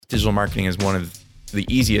digital marketing is one of the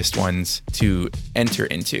easiest ones to enter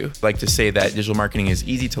into. I like to say that digital marketing is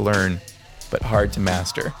easy to learn, but hard to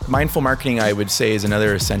master. Mindful marketing, I would say, is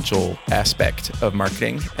another essential aspect of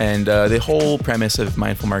marketing. And the whole premise of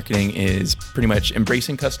mindful marketing is pretty much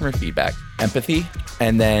embracing customer feedback, empathy,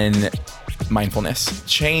 and then mindfulness.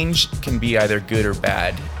 Change can be either good or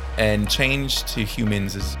bad. And change to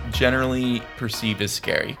humans is generally perceived as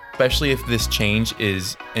scary, especially if this change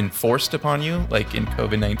is enforced upon you, like in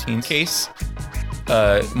COVID-19 case.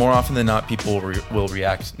 More often than not, people will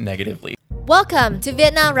react negatively. Welcome to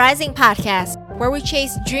Vietnam Rising Podcast, where we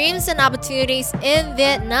chase dreams and opportunities in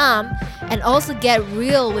Vietnam and also get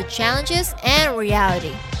real with challenges and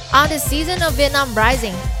reality. On this season of Vietnam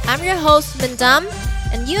Rising, I'm your host, Minh Tâm,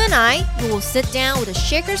 and you and I will sit down with the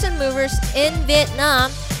shakers and movers in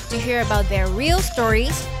Vietnam to hear about their real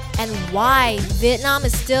stories and why Vietnam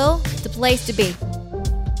is still the place to be.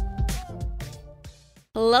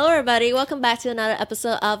 Hello everybody, welcome back to another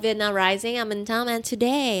episode of Vietnam Rising. I'm Minh Tâm, and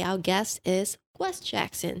today our guest is Wes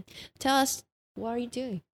Jackson. Tell us, what are you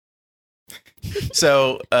doing?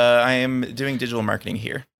 So I am doing digital marketing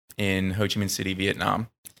here in Ho Chi Minh City, Vietnam.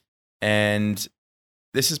 And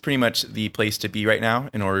this is pretty much the place to be right now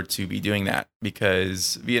in order to be doing that,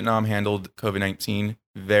 because Vietnam handled COVID-19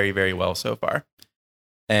 very, very well so far.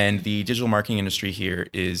 And the digital marketing industry here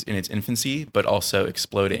is in its infancy, but also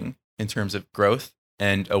exploding in terms of growth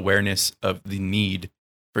and awareness of the need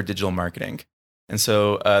for digital marketing. And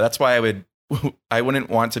so that's why I wouldn't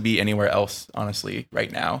want to be anywhere else, honestly,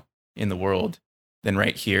 right now in the world than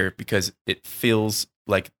right here, because it feels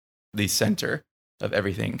like the center of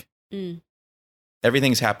everything.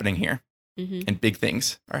 Everything's happening here. And big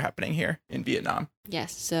things are happening here in Vietnam.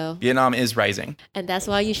 Yes, so Vietnam is rising. And that's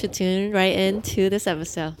why you should tune right into this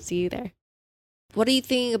episode. See you there. What do you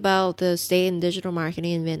think about the state in digital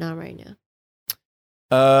marketing in Vietnam right now?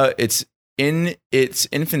 It's in its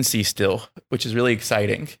infancy still, which is really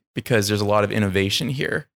exciting because there's a lot of innovation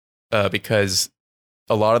here, because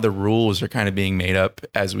a lot of the rules are kind of being made up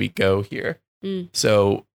as we go here.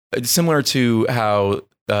 So it's similar to how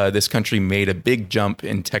this country made a big jump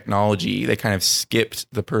in technology. They kind of skipped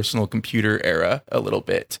the personal computer era a little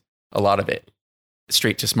bit, a lot of it,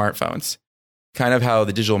 straight to smartphones. Kind of how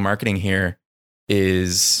the digital marketing here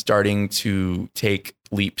is starting to take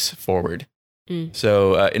leaps forward.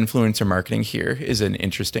 So influencer marketing here is an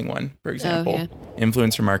interesting one, for example.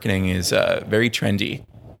 Influencer marketing is very trendy.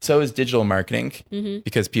 So is digital marketing,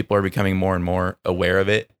 because people are becoming more and more aware of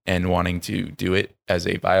it and wanting to do it as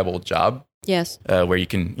a viable job. Yes. Where you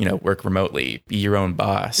can, work remotely, be your own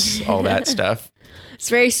boss, all that stuff. It's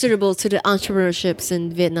very suitable to the entrepreneurships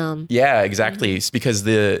in Vietnam. Yeah, exactly. It's because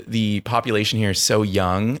the population here is so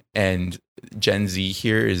young, and Gen Z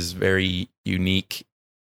here is very unique,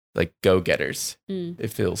 like go-getters. It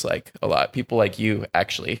feels like a lot. People like you,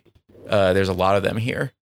 actually. There's a lot of them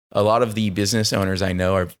here. A lot of the business owners I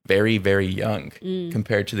know are very, very young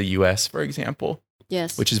compared to the US, for example.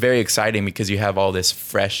 Yes. Which is very exciting because you have all this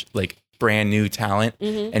fresh, like brand new talent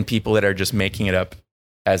and people that are just making it up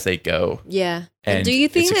as they go. Yeah. And do you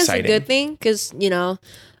think that's exciting. a good thing? Because,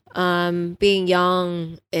 being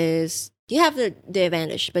young is, you have the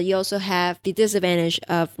advantage, but you also have the disadvantage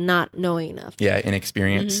of not knowing enough. Yeah,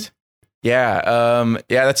 inexperienced. Yeah,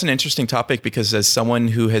 that's an interesting topic, because as someone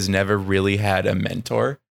who has never really had a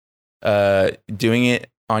mentor, doing it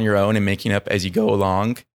on your own and making up as you go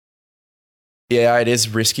along, yeah, it is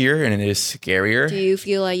riskier and it is scarier. Do you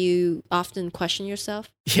feel like you often question yourself?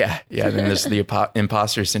 Yeah. Then there's the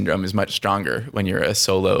imposter syndrome is much stronger when you're a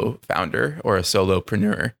solo founder or a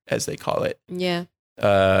solopreneur, as they call it. Yeah.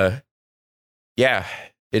 Yeah,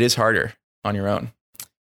 it is harder on your own.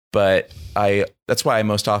 But that's why I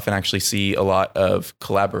most often actually see a lot of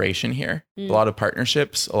collaboration here, a lot of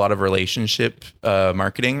partnerships, a lot of relationship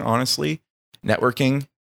marketing, honestly, networking,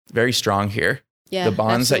 very strong here. Yeah, the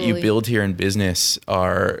bonds that absolutely. you build here in business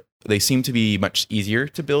they seem to be much easier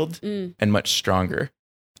to build and much stronger,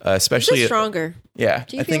 especially stronger. Yeah,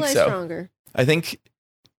 Do you I feel think like so. Stronger? I think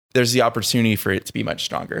there's the opportunity for it to be much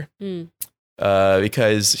stronger,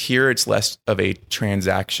 because here it's less of a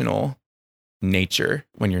transactional nature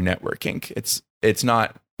when you're networking. It's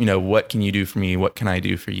not, what can you do for me? What can I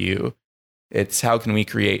do for you? It's how can we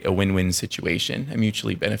create a win-win situation, a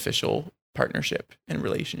mutually beneficial partnership and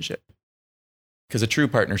relationship. Because a true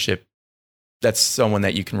partnership, that's someone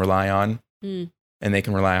that you can rely on and they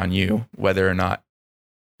can rely on you, whether or not,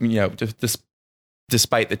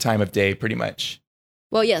 despite the time of day, pretty much.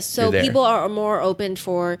 Well, yes. So people are more open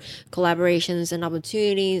for collaborations and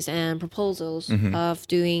opportunities and proposals of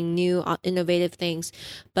doing new innovative things.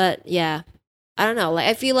 But yeah, I don't know. Like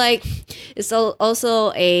I feel like it's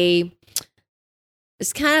also it's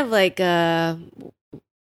kind of like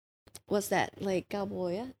what's that? Like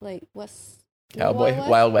cowboy? Yeah? Like what's Cowboy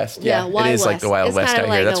Wild West. Yeah, Wild it is like West. the Wild It's West kind out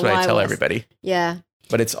of here. like That's a what I Wild tell West. everybody. Yeah.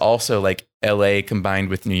 But it's also like LA combined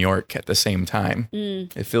with New York at the same time.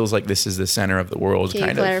 It feels like this is the center of the world. Can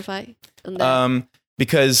kind you clarify on that? of.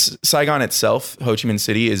 Because Saigon itself, Ho Chi Minh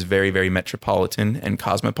City, is very, very metropolitan and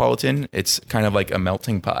cosmopolitan. It's kind of like a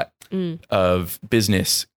melting pot of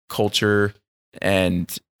business, culture,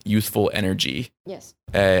 and youthful energy. Yes.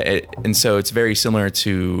 And so it's very similar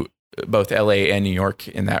to both LA and New York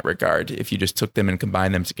in that regard. If you just took them and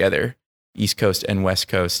combined them together, East Coast and West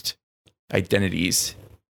Coast identities,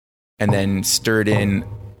 and then stirred in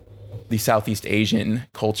the Southeast Asian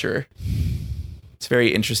culture. It's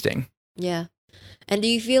very interesting. Yeah. And do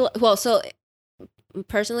you feel, well, so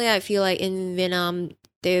personally, I feel like in Vietnam,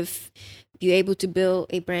 they've been able to build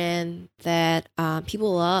a brand that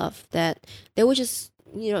people love, that they would just,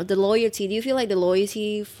 the loyalty. Do you feel like the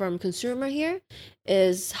loyalty from consumer here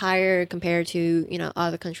is higher compared to,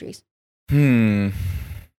 other countries?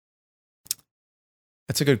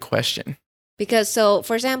 That's a good question. Because, so,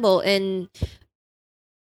 for example, in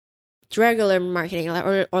regular marketing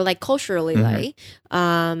or like culturally, like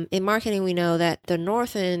in marketing, we know that the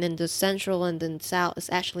northern and the central and the south is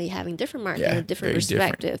actually having different marketing, a different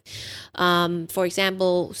perspective. For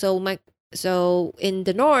example, so in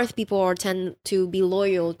the north, people tend to be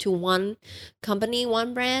loyal to one company,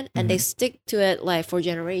 one brand, and they stick to it like for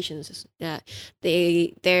generations. Yeah,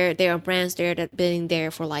 there are brands there that been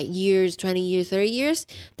there for like years, 20 years, 30 years.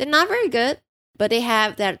 They're not very good, but they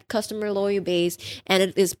have that customer loyal base, and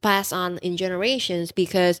it is passed on in generations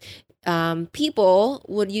because people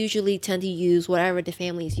would usually tend to use whatever the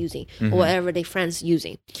family is using or whatever their friends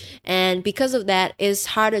using, and because of that, it's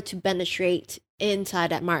harder to penetrate inside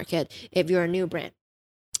that market if you're a new brand.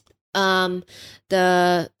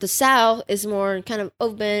 The South is more kind of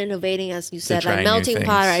open, innovating, as you said, like melting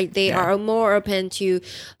pot, right? They are more open to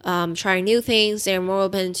trying new things. They're more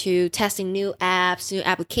open to testing new apps, new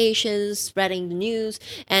applications, spreading the news.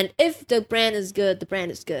 And if the brand is good, the brand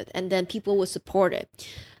is good, and then people will support it.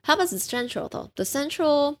 How about the Central though? The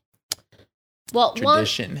Central, well,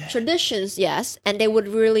 traditions, yes, and they would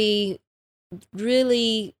really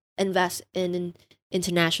invest in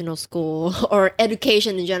international school or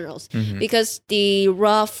education in general, because the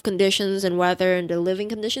rough conditions and weather and the living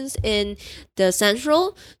conditions in the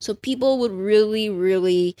Central, so people would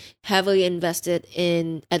really heavily invested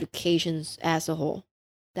in educations as a whole.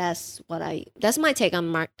 That's my take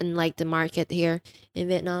on like the market here in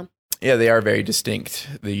Vietnam. Yeah, they are very distinct,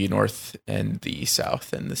 the North and the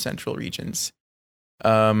South and the Central regions.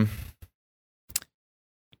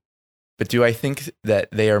 But do I think that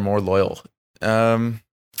they are more loyal? No.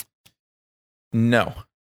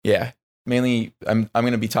 Yeah. Mainly, I'm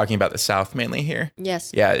going to be talking about the South mainly here.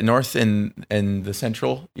 Yes. Yeah, North and the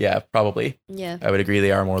Central. Yeah, probably. Yeah. I would agree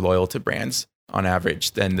they are more loyal to brands on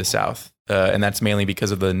average than the South. And that's mainly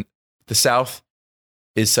because of the South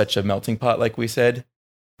is such a melting pot, like we said.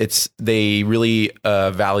 They really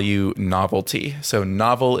value novelty. So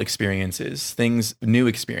novel experiences, new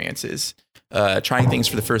experiences. Trying things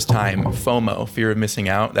for the first time, FOMO, fear of missing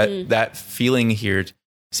out. That feeling here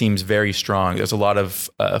seems very strong. There's a lot of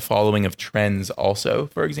following of trends also.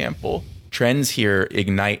 For example, trends here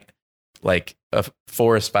ignite like a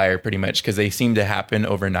forest fire pretty much because they seem to happen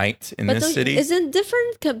overnight in this city. Isn't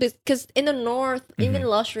different because in the North, even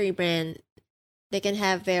luxury brand, they can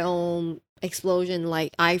have their own explosion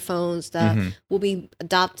like iPhones that will be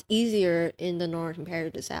adopted easier in the North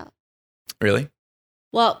compared to the South. Really?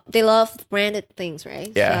 Well, they love branded things,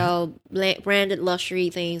 right? Yeah. So branded luxury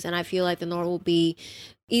things, and I feel like the North will be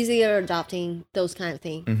easier adopting those kind of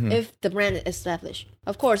things if the brand is established.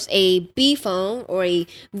 Of course, a B phone or a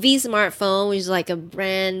V smartphone, which is like a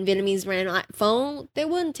Vietnamese brand phone, they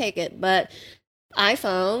wouldn't take it. But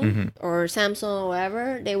iPhone or Samsung or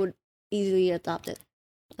whatever, they would easily adopt it.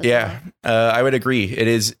 Yeah, I would agree. It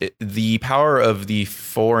is the power of the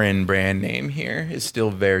foreign brand name here is still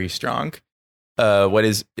very strong.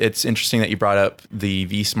 It's interesting that you brought up the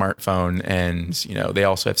V smartphone, and they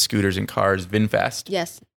also have scooters and cars, VinFast.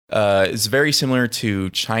 Yes. It's very similar to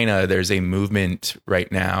China. There's a movement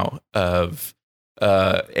right now of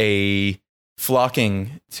a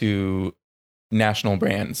flocking to national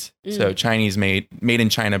brands. So Chinese made in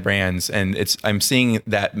China brands, and I'm seeing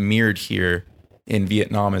that mirrored here in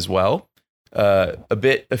Vietnam as well.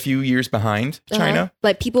 a few years behind China.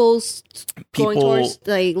 Like going towards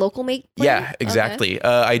like local make. Yeah, exactly.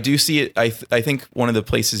 I do see it. I think one of the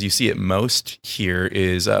places you see it most here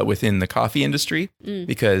is within the coffee industry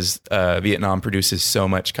because Vietnam produces so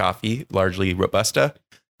much coffee, largely Robusta,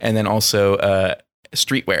 and then also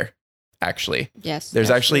streetwear. Actually, yes,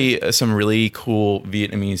 there's actually some really cool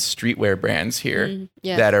Vietnamese streetwear brands here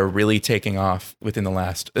yes. that are really taking off within the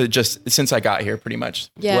last just since I got here, pretty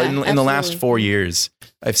much. Yeah, in the last 4 years,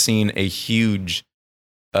 I've seen a huge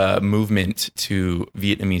movement to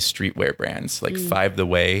Vietnamese streetwear brands like Five the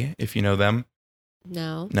Way, if you know them.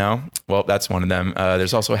 No. Well, that's one of them.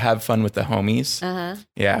 There's also Have Fun with the Homies.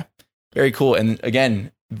 Yeah, very cool. And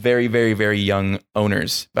again, very, very, very young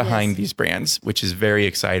owners behind these brands, which is very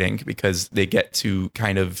exciting because they get to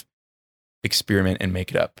kind of experiment and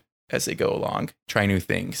make it up as they go along, try new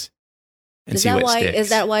things, and see what sticks. Is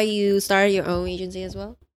that why you started your own agency as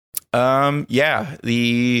well? Yeah,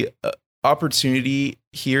 the opportunity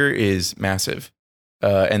here is massive,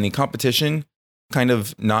 and the competition kind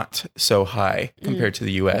of not so high compared to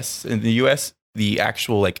the U.S. In the U.S., the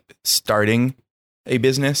actual like starting a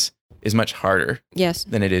business is much harder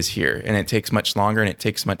than it is here. And it takes much longer and it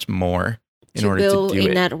takes much more in order to do it. To build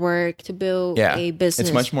a network, to build a business.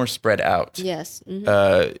 It's much more spread out. Yes.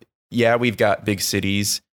 Yeah, we've got big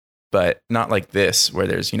cities, but not like this where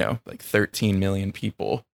there's, like 13 million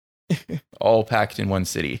people all packed in one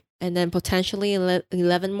city. And then potentially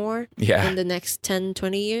 11 more in the next 10,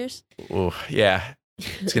 20 years. Oh, yeah.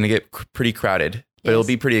 It's going to get pretty crowded. But it'll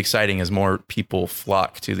be pretty exciting as more people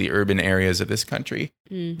flock to the urban areas of this country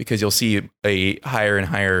because you'll see a higher and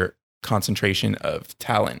higher concentration of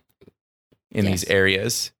talent in these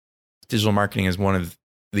areas. Digital marketing is one of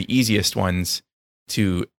the easiest ones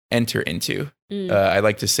to enter into. I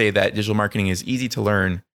like to say that digital marketing is easy to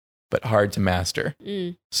learn, but hard to master.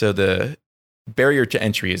 So the barrier to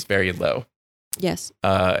entry is very low. Yes.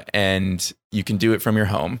 And you can do it from your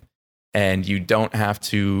home and you don't have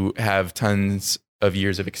to have tons of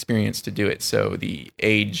years of experience to do it. So the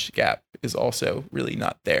age gap is also really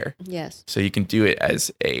not there. Yes. So you can do it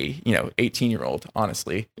as a, 18-year-old,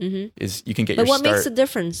 honestly, is you can get your start. But what makes the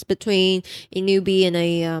difference between a newbie and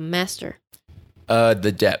a master?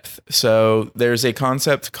 The depth. So there's a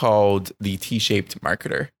concept called the T-shaped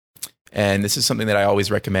marketer. And this is something that I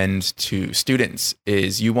always recommend to students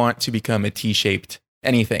is you want to become a T-shaped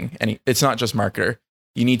anything. It's not just marketer.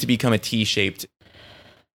 You need to become a T-shaped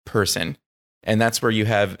person. And that's where you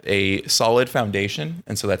have a solid foundation.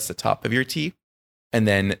 And so that's the top of your T. And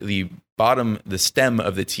then the bottom, the stem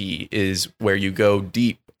of the T is where you go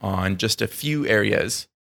deep on just a few areas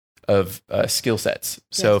of skill sets.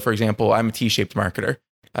 So for example, I'm a T-shaped marketer.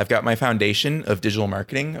 I've got my foundation of digital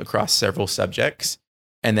marketing across several subjects.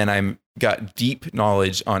 And then I've got deep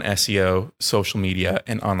knowledge on SEO, social media,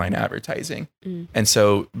 and online advertising. And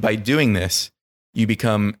so by doing this, you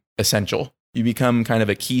become essential. You become kind of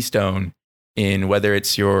a keystone in whether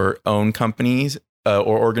it's your own companies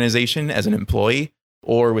or organization as an employee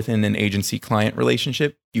or within an agency client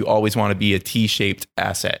relationship. You always want to be a T-shaped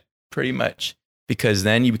asset pretty much because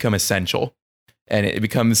then you become essential and it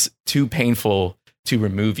becomes too painful to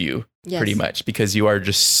remove you pretty much because you are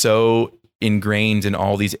just so ingrained in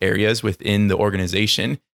all these areas within the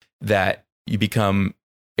organization that you become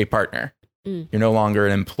a partner. You're no longer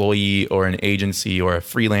an employee or an agency or a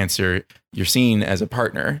freelancer. You're seen as a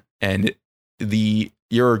partner and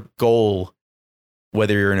your goal,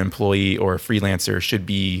 whether you're an employee or a freelancer, should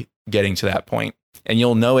be getting to that point. And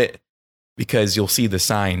you'll know it because you'll see the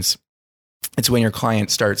signs. It's when your client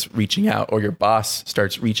starts reaching out or your boss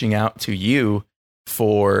starts reaching out to you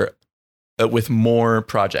for with more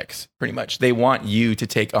projects, pretty much. They want you to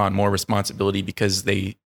take on more responsibility because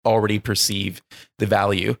they already perceive the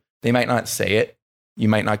value. They might not say it. You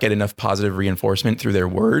might not get enough positive reinforcement through their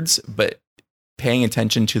words, but paying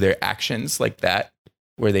attention to their actions like that,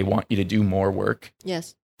 where they want you to do more work,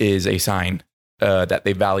 is a sign that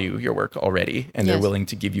they value your work already. And they're willing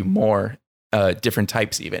to give you more different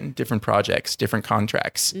types, even different projects, different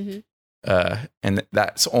contracts. And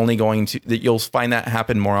that's only you'll find that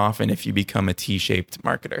happen more often if you become a T-shaped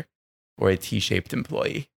marketer or a T-shaped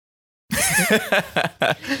employee.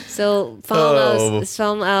 So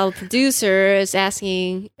from our producer is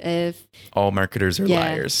asking if all marketers are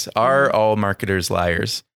liars. Are all marketers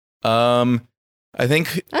liars? I don't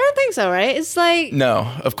think so, right? It's like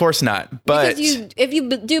no, of course not. But if you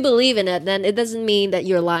do believe in it, then it doesn't mean that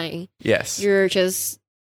you're lying. Yes, you're just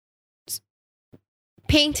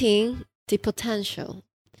painting the potential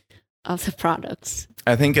of the products.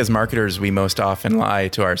 I think as marketers, we most often lie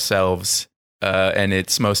to ourselves And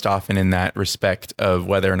it's most often in that respect of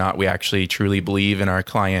whether or not we actually truly believe in our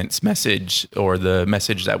client's message or the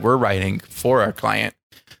message that we're writing for our client.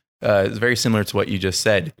 It's very similar to what you just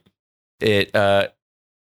said.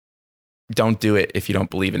 Don't do it if you don't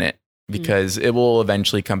believe in it, because it will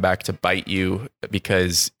eventually come back to bite you,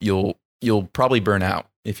 because you'll probably burn out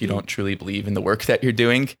if you don't truly believe in the work that you're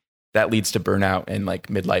doing. That leads to burnout and like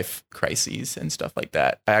midlife crises and stuff like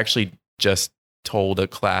that. I actually just told a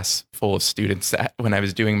class full of students that when I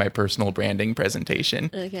was doing my personal branding presentation.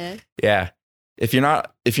 Okay. Yeah. If you're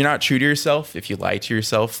not true to yourself, if you lie to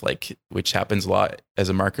yourself, like, which happens a lot as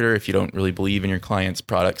a marketer, if you don't really believe in your clients'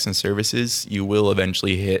 products and services, you will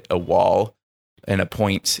eventually hit a wall and a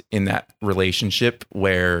point in that relationship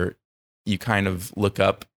where you kind of look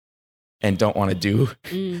up and don't want to do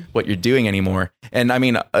what you're doing anymore. And I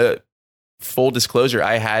mean, full disclosure,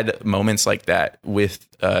 I had moments like that with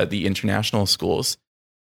the international schools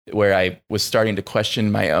where I was starting to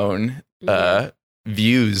question my own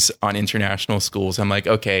views on international schools. I'm like,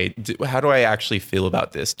 okay, how do I actually feel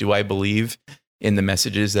about this? Do I believe in the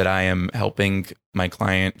messages that I am helping my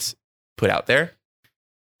clients put out there?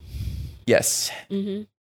 Yes. Mm-hmm.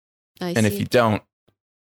 And if you don't,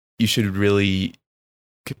 you should really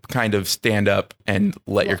kind of stand up and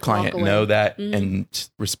let your client know that and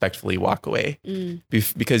respectfully walk away,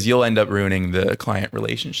 because you'll end up ruining the client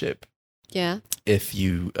relationship. Yeah. If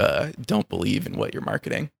you don't believe in what you're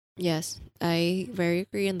marketing. Yes, I very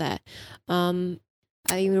agree on that. I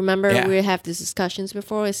remember we have these discussions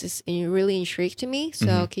before. It's just really intrigued to me.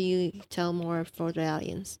 So can you tell more for the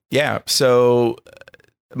audience? Yeah. So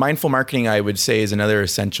mindful marketing, I would say, is another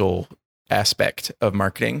essential aspect of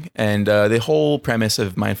marketing. And the whole premise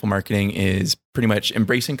of mindful marketing is pretty much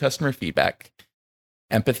embracing customer feedback,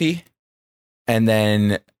 empathy, and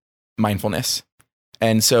then mindfulness.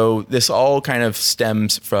 And so this all kind of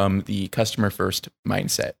stems from the customer first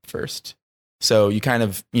mindset first. So you kind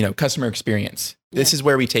of, customer experience. This is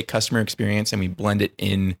where we take customer experience and we blend it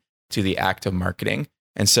in to the act of marketing.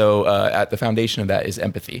 And so at the foundation of that is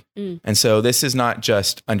empathy. And so this is not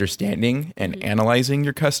just understanding and analyzing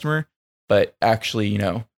your customer, but actually,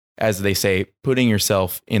 as they say, putting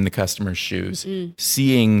yourself in the customer's shoes,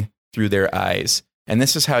 seeing through their eyes. And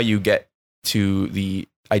this is how you get to the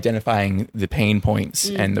identifying the pain points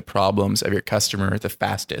and the problems of your customer the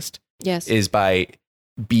fastest. Yes. Is by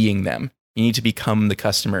being them. You need to become the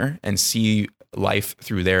customer and see life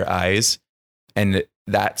through their eyes. And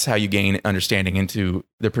that's how you gain understanding into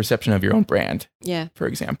the perception of your own brand. Yeah. For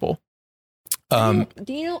example. Do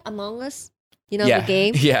you know Among Us? The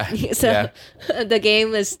game? Yeah. So the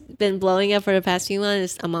game has been blowing up for the past few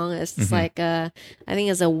months. It's Among Us. It's like, I think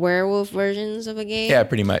it's a werewolf versions of a game. Yeah,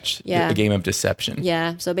 pretty much. Yeah. A game of deception.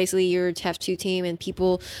 Yeah. So basically you have two team and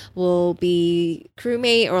people will be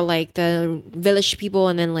crewmate or like the village people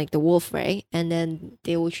and then like the wolf, right? And then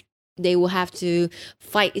they will have to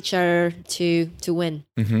fight each other to win.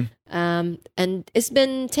 And it's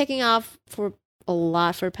been taking off for a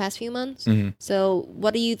lot for the past few months. So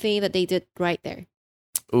what do you think that they did right there?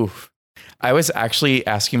 Oof. I was actually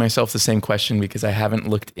asking myself the same question because I haven't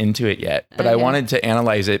looked into it yet, but I wanted to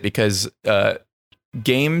analyze it because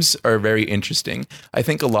games are very interesting. I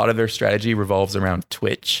think a lot of their strategy revolves around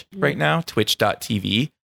Twitch right now,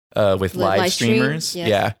 twitch.tv, with live streamers. Yes.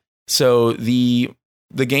 Yeah. So the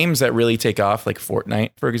games that really take off, like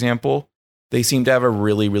Fortnite, for example, they seem to have a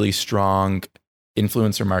really, really strong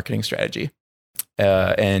influencer marketing strategy.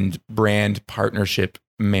 And brand partnership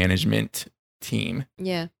management team.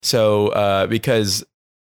 Yeah. So because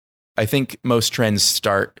I think most trends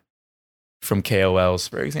start from KOLs,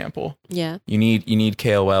 for example. Yeah. You need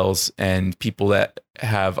KOLs and people that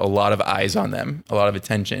have a lot of eyes on them, a lot of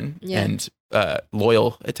attention and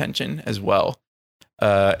loyal attention as well.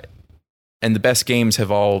 And the best games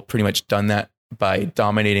have all pretty much done that by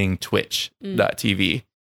dominating Twitch.tv.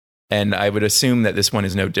 And I would assume that this one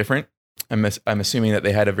is no different. I'm assuming that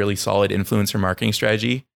they had a really solid influencer marketing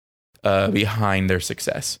strategy behind their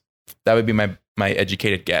success. That would be my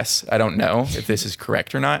educated guess. I don't know if this is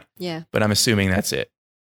correct or not. Yeah. But I'm assuming that's it.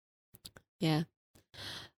 Yeah.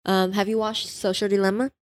 Have you watched Social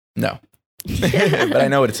Dilemma? No. But I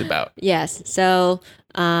know what it's about. Yes. So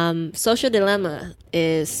Social Dilemma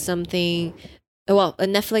is something, a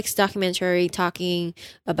Netflix documentary talking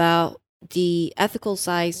about the ethical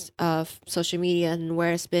sides of social media and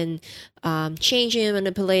where it's been changing and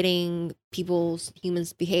manipulating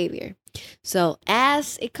humans' behavior. So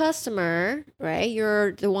as a customer, right,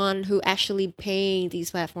 you're the one who actually paying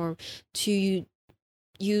these platforms to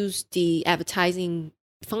use the advertising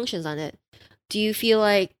functions on it. Do you feel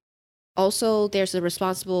like also there's a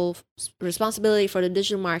responsibility for the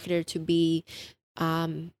digital marketer to be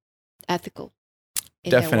ethical. In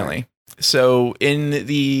their work. Definitely. So in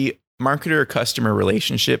the marketer-customer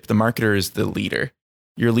relationship, the marketer is the leader.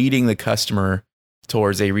 You're leading the customer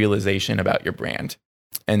towards a realization about your brand.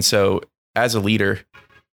 And so as a leader,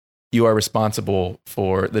 you are responsible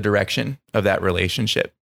for the direction of that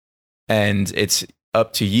relationship. And it's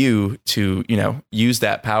up to you to, use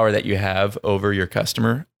that power that you have over your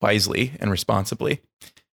customer wisely and responsibly.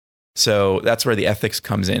 So that's where the ethics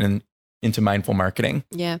comes in and into mindful marketing.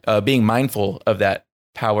 Yeah. Being mindful of that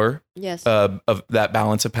power, Yes. of that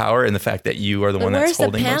balance of power, and the fact that you are the one that's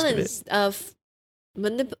holding most of it. Of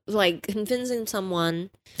convincing someone,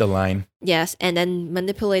 The line. yes, and then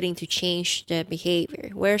manipulating to change the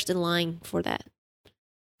behavior. Where's the line for that?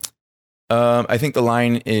 I think the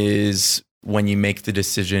line is when you make the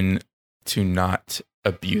decision to not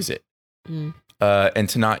abuse it. And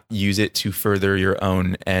to not use it to further your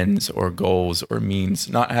own ends or goals or means,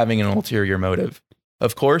 not having an ulterior motive.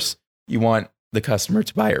 Of course, you want the customer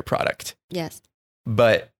to buy your product, Yes.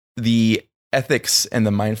 but the ethics and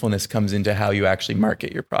the mindfulness comes into how you actually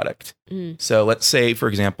market your product. So let's say, for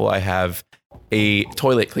example, I have a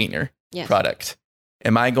toilet cleaner Yes. product.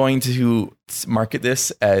 Am I going to market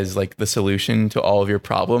this as like the solution to all of your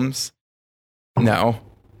problems? No.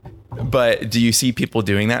 But do you see people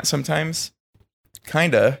doing that sometimes?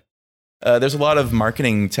 Kinda. There's a lot of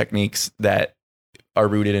marketing techniques that are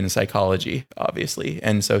rooted in psychology, obviously,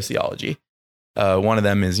 and sociology. One of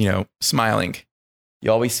them is, smiling.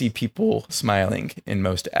 You always see people smiling in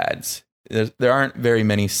most ads. There aren't very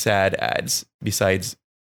many sad ads besides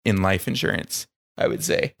in life insurance, I would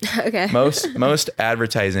say. Okay. Most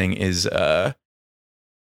advertising is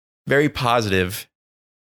very positive,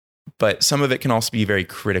 but some of it can also be very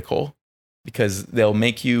critical because they'll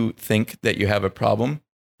make you think that you have a problem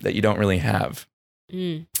that you don't really have.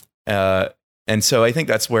 And so I think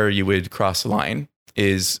that's where you would cross the line,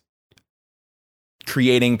 is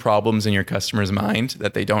creating problems in your customer's mind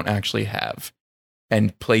that they don't actually have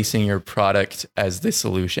and placing your product as the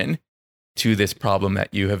solution to this problem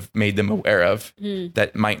that you have made them aware of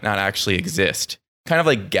that might not actually exist. Kind of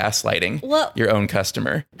like gaslighting Well, your own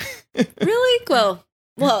customer. really?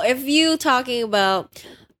 Well, if you talking about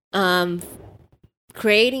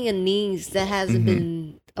creating a needs that hasn't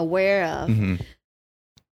been aware of,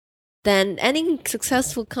 then any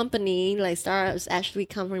successful company like startups actually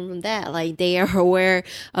come from that. Like they are aware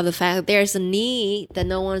of the fact that there's a need that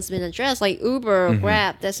no one's been addressed. Like Uber or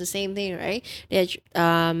Grab, that's the same thing, right?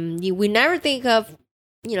 We never think of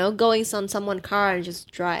going on someone's car and just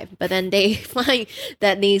drive, but then they find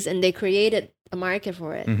that needs and they created a market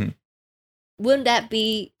for it. Wouldn't that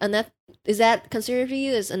be is that considered to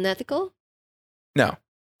you as unethical? No.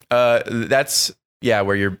 That's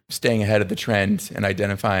where you're staying ahead of the trend and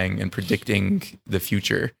identifying and predicting the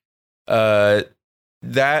future. That's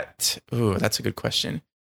a good question.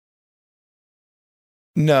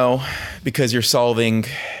 No, because you're solving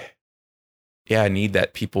a need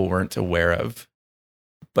that people weren't aware of,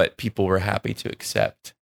 but people were happy to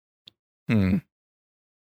accept.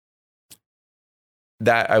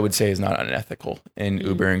 That I would say is not unethical in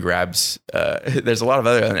Uber and Grab's. There's a lot of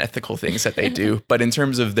other unethical things that they do, but in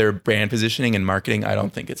terms of their brand positioning and marketing, I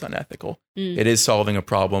don't think it's unethical. It is solving a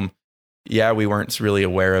problem. Yeah, we weren't really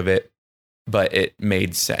aware of it, but it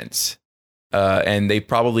made sense. And they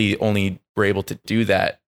probably only were able to do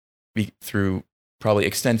that through probably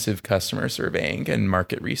extensive customer surveying and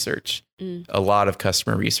market research. A lot of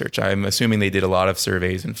customer research. I'm assuming they did a lot of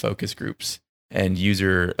surveys and focus groups and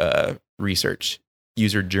user research.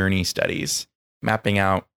 User journey studies, mapping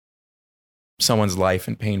out someone's life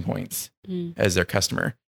and pain points as their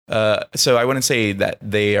customer. So I wouldn't say that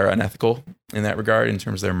they are unethical in that regard in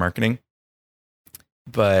terms of their marketing,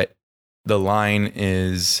 but the line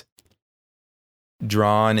is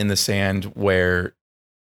drawn in the sand where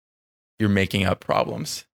you're making up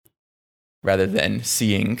problems rather than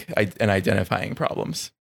seeing and identifying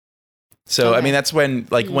problems. So, I mean, that's when,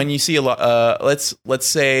 when you see a lot, let's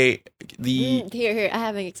say Here, I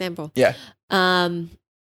have an example. Yeah.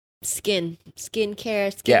 Skincare,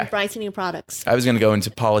 brightening products. I was going to go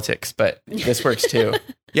into politics, but this works too.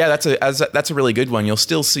 Yeah, that's a really good one. You'll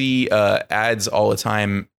still see ads all the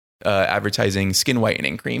time advertising skin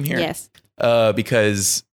whitening cream here. Yes.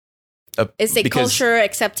 Because it's a culture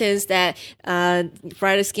acceptance that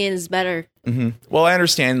brighter skin is better. Well, I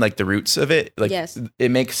understand the roots of it. Yes. It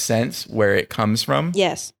makes sense where it comes from.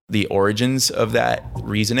 Yes. The origins of that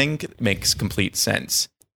reasoning makes complete sense.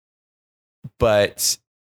 But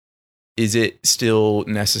is it still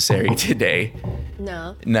necessary today?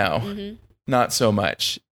 No. No, not so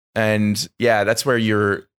much. And yeah, that's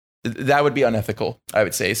where that would be unethical, I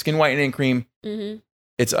would say. Skin whitening cream,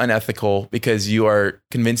 it's unethical because you are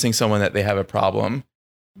convincing someone that they have a problem.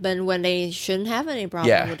 But when they shouldn't have any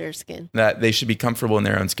problem with their skin. That they should be comfortable in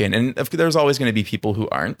their own skin. And there's always going to be people who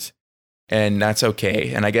aren't. And that's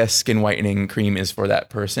okay. And I guess skin whitening cream is for that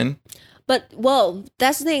person. But, well,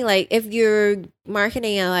 that's the thing. Like, if you're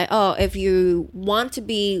marketing and like, oh, if you want to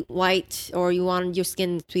be white or you want your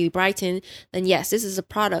skin to be brightened, then yes, this is a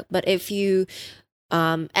product. But if you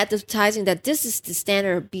advertising that this is the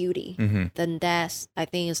standard of beauty, then that's, I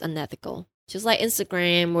think, is unethical. Just like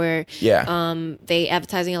Instagram, where they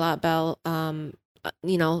advertising a lot about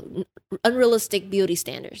unrealistic beauty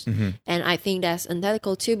standards, and I think that's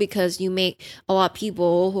unethical too, because you make a lot of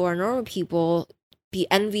people who are normal people be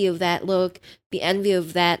envy of that look, be envy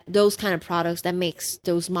of those kind of products that makes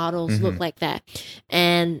those models look like that,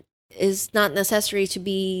 and it's not necessary to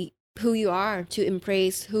be who you are, to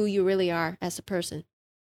embrace who you really are as a person.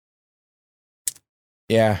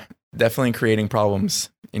 Yeah, definitely creating problems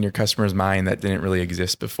in your customer's mind that didn't really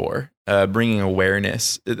exist before. Bringing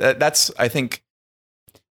awareness. That's, I think,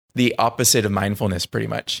 the opposite of mindfulness, pretty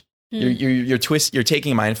much. You're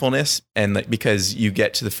taking mindfulness, and because you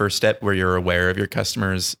get to the first step where you're aware of your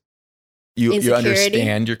customers, you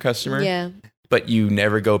understand your customer, but you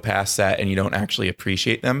never go past that, and you don't actually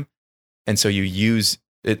appreciate them. And so you use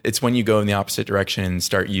it. It's when you go in the opposite direction and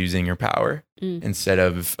start using your power instead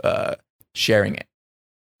of sharing it.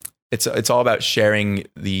 It's all about sharing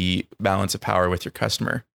the balance of power with your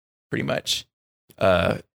customer, pretty much,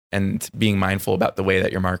 and being mindful about the way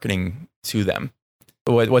that you're marketing to them.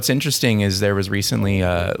 What's interesting is there was recently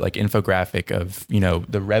like infographic of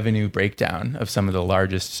the revenue breakdown of some of the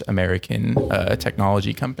largest American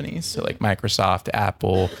technology companies, so like Microsoft,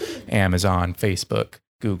 Apple, Amazon, Facebook,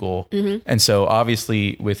 Google, and so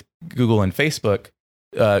obviously with Google and Facebook.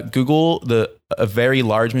 Google, a very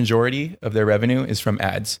large majority of their revenue is from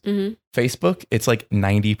ads. Facebook, it's like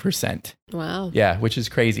 90%. Wow. Yeah, which is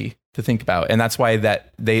crazy to think about. And that's why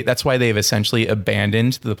they've essentially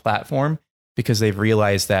abandoned the platform, because they've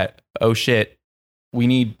realized that, oh shit, we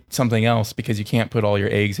need something else, because you can't put all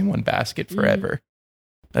your eggs in one basket forever.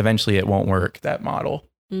 Eventually it won't work, that model.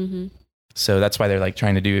 So that's why they're like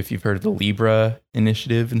trying to do, if you've heard of the Libra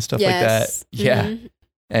initiative and stuff like that. Yeah.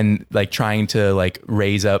 And like trying to like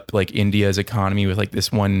raise up like India's economy with like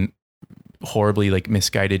this one horribly like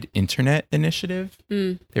misguided internet initiative.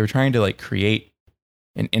 They were trying to like create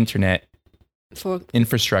an internet for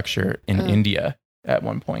infrastructure in India at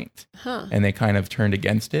one point. And they kind of turned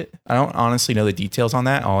against it. I don't honestly know the details on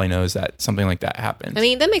that. All I know is that something like that happened. I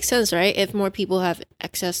mean, that makes sense, right? If more people have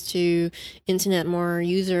access to internet, more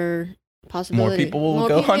user possibility. More people will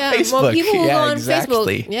go on Facebook. More people will go on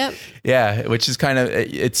exactly. Facebook. Yep. Yeah, which is kind of,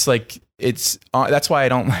 it's like, that's why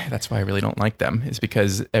I really don't like them, is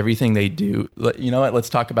because everything they do, you know what, let's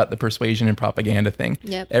talk about the persuasion and propaganda thing.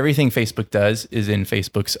 Yep. Everything Facebook does is in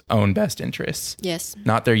Facebook's own best interests. Yes.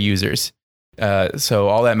 Not their users. So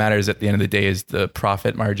all that matters at the end of the day is the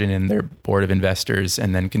profit margin in their board of investors,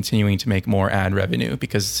 and then continuing to make more ad revenue,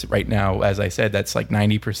 because right now, as I said, that's like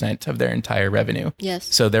 90% of their entire revenue.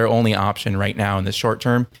 Yes. So their only option right now in the short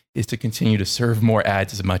term is to continue to serve more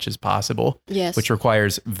ads as much as possible. Yes. Which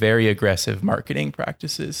requires very aggressive marketing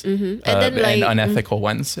practices and unethical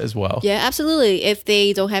ones as well. Yeah, absolutely. If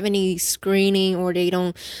they don't have any screening, or they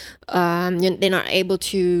don't, they're not able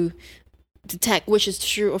to detect which is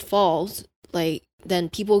true or false, like, then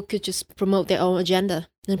people could just promote their own agenda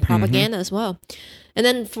and propaganda as well. And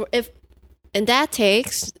then for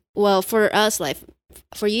us, like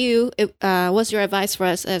for you, what's your advice for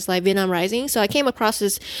us as like Vietnam Rising? So I came across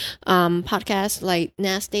this podcast, like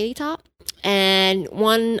NAS Daily Talk, and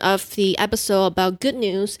one of the episode about good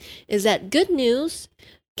news is that good news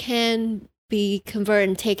can be converted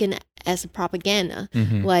and taken as a propaganda.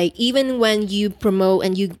 Like, even when you promote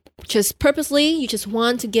and you just purposely, you just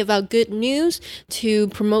want to give out good news to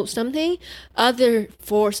promote something, other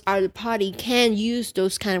party can use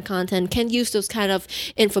those kind of content, can use those kind of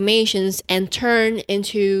informations and turn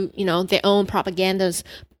into, their own propaganda's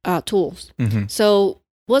tools. So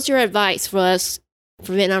what's your advice for us,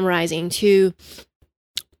 for Vietnam Rising, to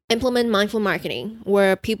implement mindful marketing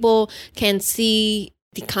where people can see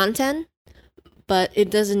the content, but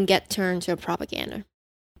it doesn't get turned to a propaganda?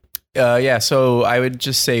 So I would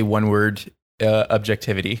just say one word,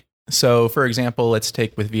 objectivity. So for example, let's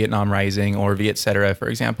take with Vietnam Rising or Vietcetera, for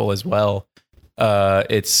example, as well.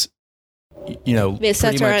 It's,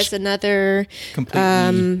 Vietcetera is another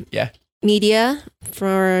media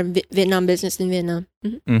for Vietnam business in Vietnam.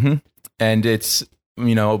 And it's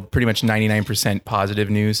pretty much 99% positive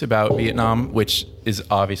news about Vietnam, which is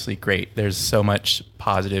obviously great. There's so much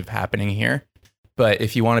positive happening here. But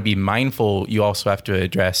if you want to be mindful, you also have to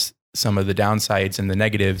address some of the downsides and the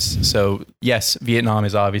negatives. So yes, Vietnam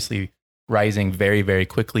is obviously rising very, very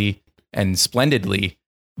quickly and splendidly,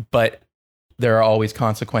 but there are always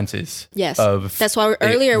consequences. Yes, of that's why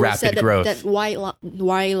earlier we rapid said growth. that white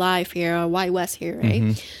life here, or white West here,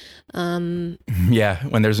 right? Yeah,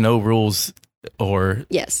 when there's no rules, or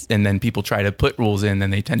Yes, and then people try to put rules in,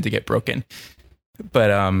 then they tend to get broken.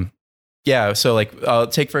 But yeah, so like I'll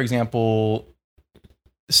take for example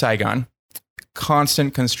Saigon.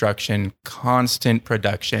 Constant construction, constant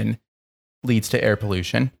production leads to air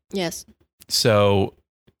pollution. yes, So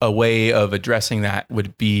a way of addressing that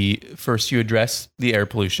would be first you address the air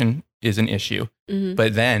pollution is an issue,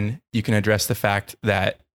 but then you can address the fact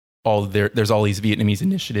that there's all these Vietnamese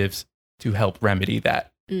initiatives to help remedy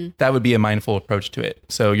that. That would be a mindful approach to it.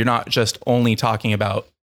 So you're not just only talking about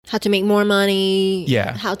how to make more money,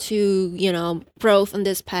 Yeah. how to growth on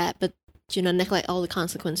this path, but neglect all the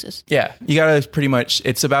consequences. Yeah, you gotta pretty much,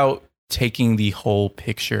 it's about taking the whole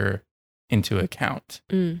picture into account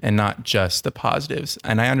and not just the positives.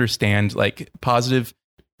 And I understand like positive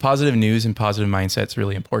news and positive mindset's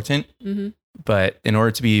really important. But in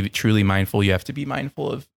order to be truly mindful, you have to be mindful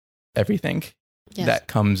of everything that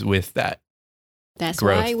comes with that. That's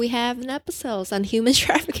growth. why we have an episode on human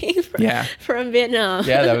trafficking from Vietnam.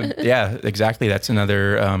 Yeah, exactly. That's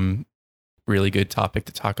another really good topic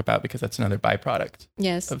to talk about because that's another byproduct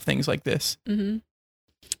Yes. of things like this.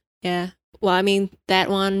 Yeah. Well, I mean, that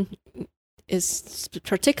one is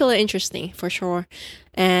particularly interesting for sure.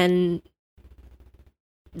 And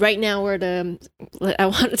right now I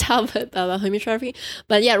want to talk about human trafficking,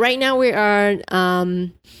 but yeah, right now we are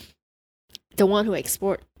the one who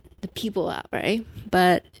export the people out, right?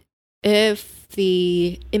 But if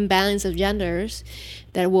the imbalance of genders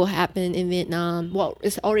that will happen in Vietnam, well,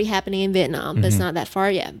 it's already happening in Vietnam, but it's not that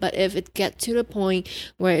far yet. But if it gets to the point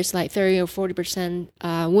where it's like 30 or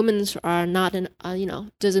 40% women are not,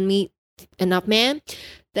 doesn't meet enough men,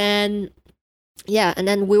 then yeah, and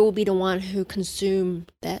then we will be the one who consume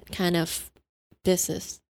that kind of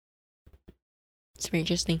business. It's very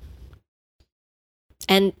interesting.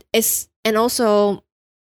 And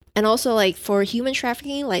also like for human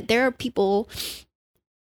trafficking, like there are people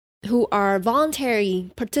who are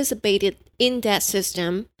voluntarily participated in that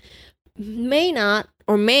system, may not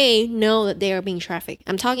or may know that they are being trafficked.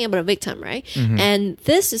 I'm talking about a victim, right? And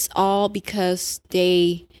this is all because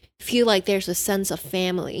they feel like there's a sense of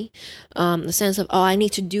family, the sense of, I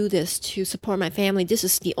need to do this to support my family. This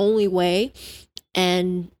is the only way.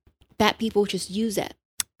 And bad people just use that.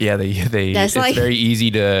 Yeah, it's very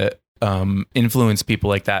easy to influence people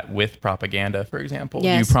like that with propaganda, for example.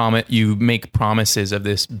 Yes. You make promises of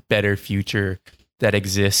this better future that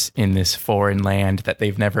exists in this foreign land that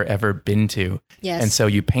they've never ever been to. Yes. And so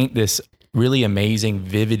you paint this really amazing,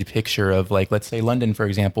 vivid picture of, like, let's say London, for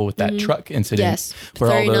example, with that truck incident. Yes. Where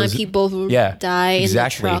 39 all those people who die in the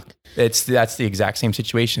truck. That's the exact same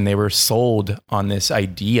situation. They were sold on this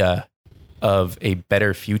idea of a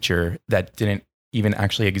better future that didn't even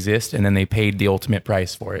actually exist, and then they paid the ultimate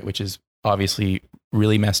price for it, which is obviously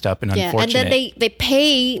really messed up and unfortunate. And then they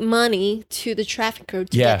pay money to the trafficker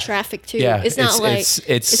to get trafficked too. Yeah, it's not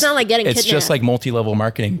like getting kidnapped. It's just like multi-level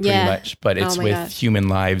marketing pretty much, but it's with human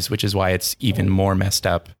lives, which is why it's even more messed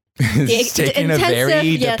up. It's taking a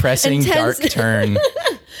very depressing, dark turn.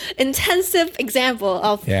 Intensive example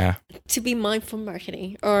of to be mindful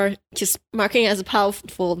marketing, or just marketing as a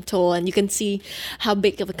powerful tool, and you can see how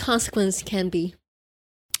big of a consequence it can be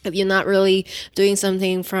if you're not really doing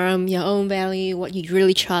something from your own value, what you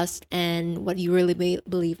really trust, and what you really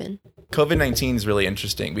believe in. COVID-19 is really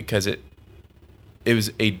interesting because it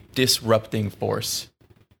was a disrupting force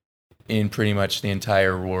in pretty much the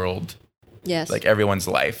entire world. Yes. Like everyone's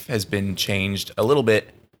life has been changed a little bit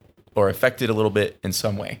or affected a little bit in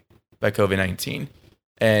some way by COVID-19.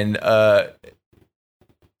 And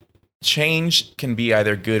change can be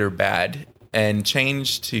either good or bad. And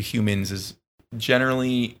change to humans is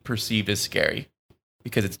generally perceived as scary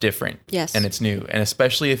because it's different. Yes. And it's new. And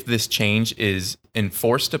especially if this change is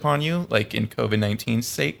enforced upon you, like in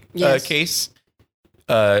COVID-19's case,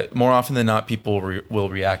 more often than not, people will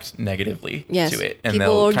react negatively to it. And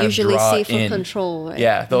people they'll usually seek for control. Right?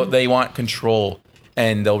 Yeah, they want control,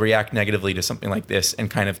 and they'll react negatively to something like this and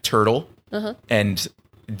kind of turtle and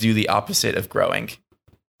do the opposite of growing.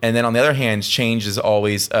 And then on the other hand, change is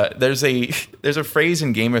always there's a phrase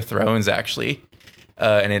in Game of Thrones actually,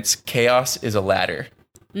 and it's chaos is a ladder.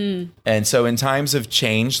 And so in times of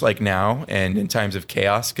change like now and in times of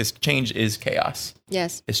chaos, because change is chaos,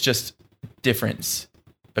 Yes. it's just difference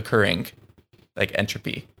occurring, like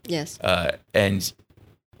entropy. Yes. And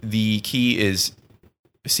the key is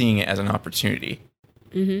seeing it as an opportunity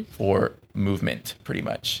for movement, pretty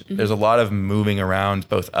much. There's a lot of moving around,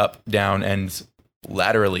 both up, down, and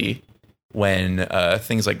laterally when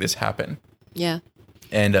things like this happen. Yeah.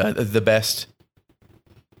 And the best,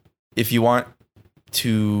 if you want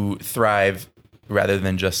to thrive rather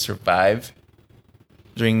than just survive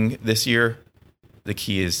during this year, the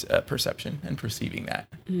key is perception and perceiving that,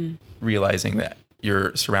 realizing that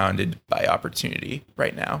you're surrounded by opportunity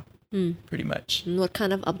right now, pretty much. And what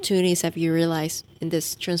kind of opportunities have you realized in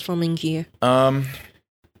this transforming year?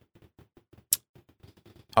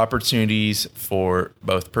 Opportunities for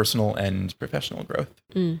both personal and professional growth,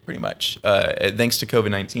 pretty much. Thanks to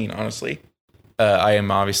COVID-19, honestly. I am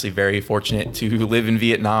obviously very fortunate to live in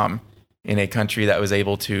Vietnam, in a country that was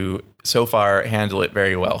able to, so far, handle it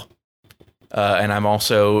very well. And I'm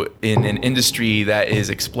also in an industry that is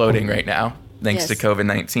exploding right now, thanks to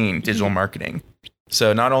COVID-19, digital marketing.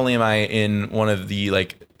 So not only am I in one of the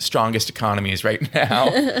strongest economies right now,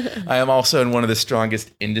 I am also in one of the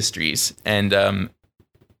strongest industries. And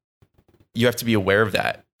you have to be aware of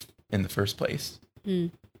that in the first place.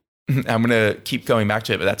 I'm going to keep going back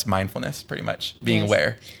to it, but that's mindfulness, pretty much. Being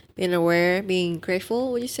aware. Being aware, being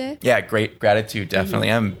grateful, would you say? Yeah, great gratitude, definitely.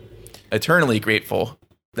 I'm eternally grateful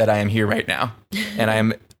that I am here right now. And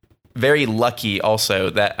I'm very lucky also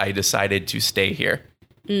that I decided to stay here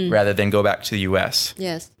rather than go back to the US.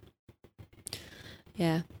 Yes.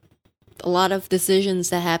 Yeah. A lot of decisions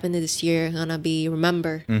that happened this year are going to be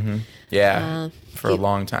remembered. Yeah, for a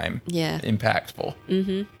long time. Yeah. Impactful.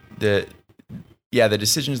 The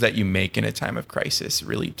decisions that you make in a time of crisis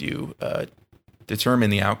really do determine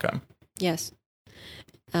the outcome. Yes.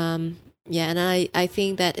 Yeah, and I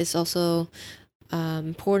think that it's also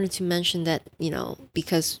important to mention that,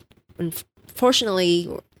 because unfortunately,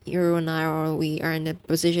 you and I we are in the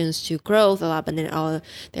positions to grow a lot, but then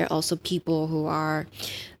there are also people who are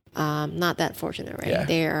not that fortunate, right? Yeah.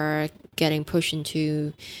 They are getting pushed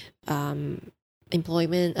into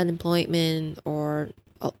unemployment, or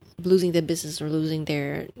losing their business or losing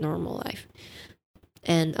their normal life.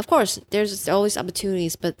 And of course, there's always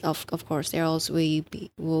opportunities, but of course, there also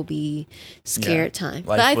will be scared time.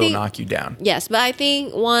 Life will knock you down. Yes, but I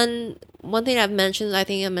think one thing I mentioned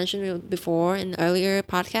it before in earlier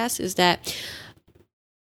podcasts, is that,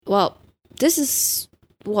 well, this is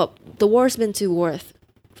what the war's been through wars,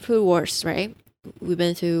 right? We've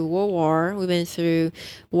been through World War. We've been through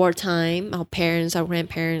wartime. Our parents, our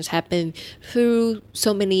grandparents have been through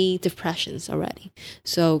so many depressions already.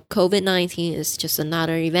 So COVID-19 is just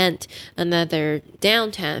another event, another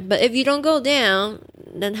downturn. But if you don't go down,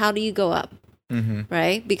 then how do you go up?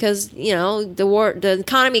 Right? Because, the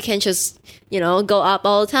economy can just, go up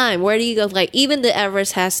all the time. Where do you go? Even the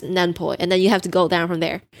Everest has an endpoint, and then you have to go down from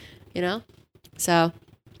there, So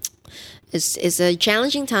it's a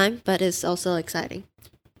challenging time, but it's also exciting.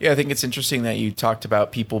 Yeah, I think it's interesting that you talked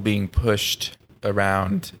about people being pushed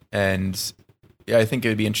around, and I think it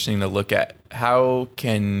would be interesting to look at how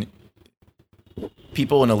can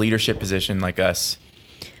people in a leadership position like us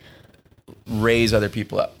raise other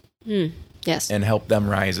people up. Yes. And help them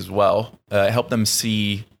rise as well. Help them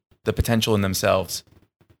see the potential in themselves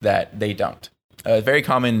that they don't. Very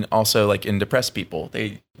common also in depressed people.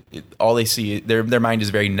 All they see, their mind is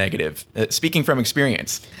very negative. Speaking from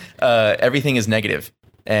experience, everything is negative.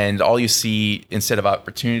 And all you see instead of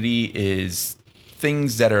opportunity is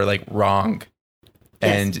things that are wrong. Yes.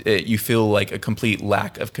 And you feel a complete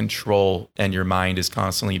lack of control, and your mind is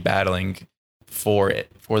constantly battling for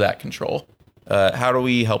that control. How do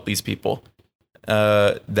we help these people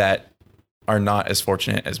that are not as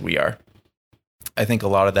fortunate as we are? I think a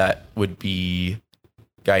lot of that would be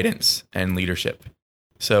guidance and leadership.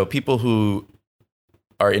 So people who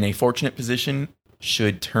are in a fortunate position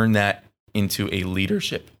should turn that into a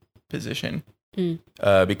leadership position,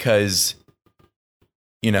 because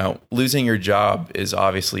losing your job is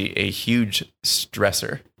obviously a huge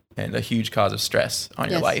stressor and a huge cause of stress on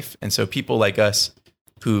your life. And so people like us,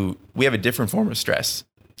 who we have a different form of stress,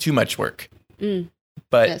 too much work,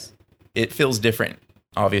 but it feels different,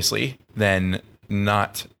 obviously, than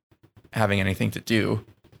not having anything to do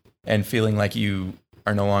and feeling like you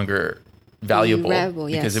are no longer valuable.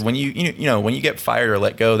 Because when when you get fired or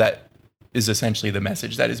let go, that is essentially the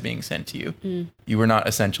message that is being sent to you. You were not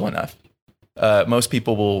essential enough. Most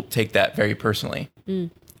people will take that very personally,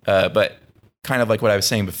 but kind of like what I was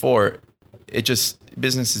saying before,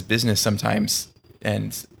 business is business sometimes.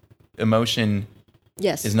 And emotion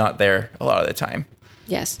Yes. is not there a lot of the time.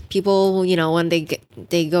 Yes, people, when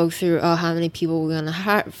they go through, how many people we're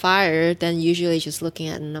gonna fire, then usually just looking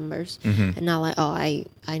at the numbers and not like,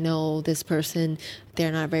 I know this person,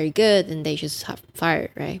 they're not very good, and they just have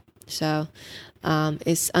fired, right? So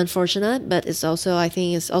it's unfortunate, but it's also, I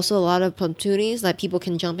think it's also a lot of opportunities, like people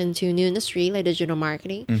can jump into a new industry like digital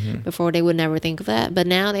marketing. Before they would never think of that, but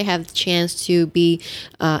now they have the chance to be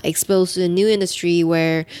exposed to a new industry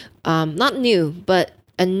where not new, but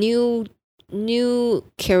a new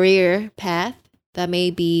career path that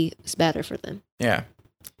maybe is better for them. Yeah.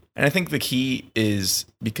 And I think the key is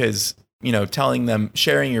because, telling them,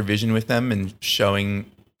 sharing your vision with them and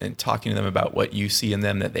showing and talking to them about what you see in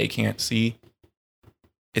them that they can't see.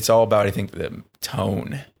 It's all about, I think, the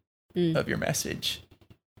tone of your message,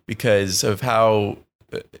 because of how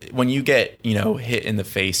when you get, hit in the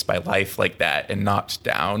face by life like that and knocked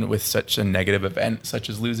down with such a negative event, such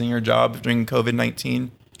as losing your job during COVID-19,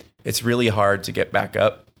 it's really hard to get back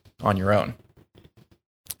up on your own.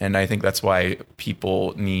 And I think that's why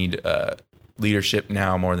people need leadership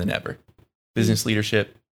now more than ever. Business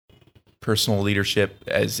leadership, personal leadership,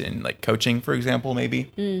 as in like coaching, for example,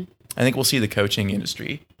 maybe. I think we'll see the coaching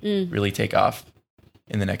industry really take off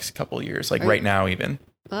in the next couple of years, like right now even.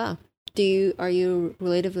 Wow. Are you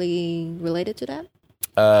relatively related to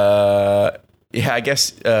that? Yeah, I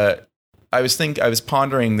guess I was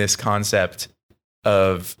pondering this concept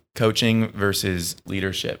of coaching versus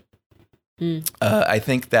leadership. I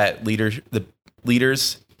think that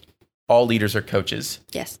all leaders are coaches.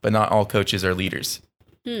 Yes. But not all coaches are leaders.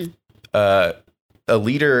 A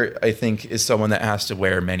leader, I think, is someone that has to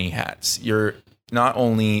wear many hats. You're not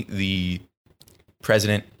only the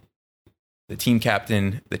president, the team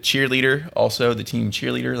captain, the cheerleader, also the team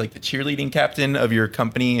cheerleader, like the cheerleading captain of your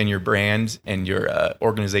company and your brand and your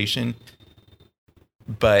organization.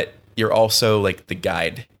 But you're also like the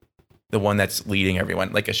guide, the one that's leading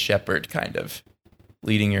everyone, like a shepherd kind of,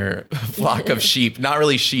 leading your flock of sheep, not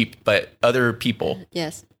really sheep, but other people.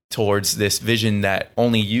 Yes. Towards this vision that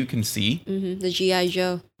only you can see. The G.I.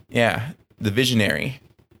 Joe. Yeah, the visionary.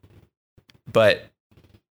 But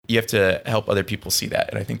you have to help other people see that.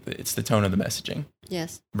 And I think that it's the tone of the messaging.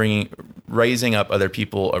 Yes. Raising up other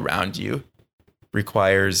people around you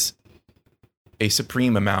requires a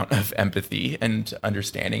supreme amount of empathy and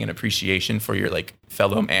understanding and appreciation for your like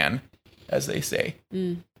fellow man, as they say.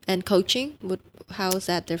 And coaching, how is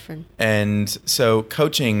that different? And so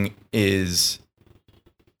coaching is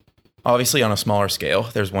obviously on a smaller scale.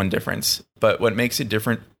 There's one difference, but what makes it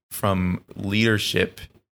different from leadership,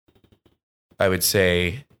 I would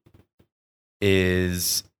say,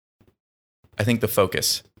 is I think the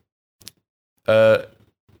focus.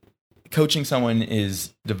 Coaching someone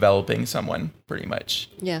is developing someone pretty much.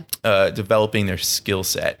 Yeah. Developing their skill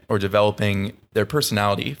set or developing their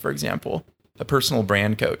personality, for example. A personal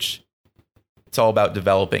brand coach. It's all about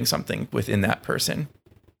developing something within that person.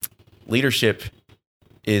 Leadership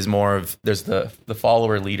is more of, there's the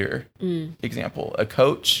follower leader example. A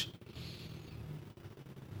coach.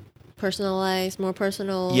 Personalized, more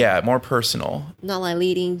personal. Yeah, more personal. Not like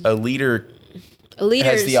leading. A leader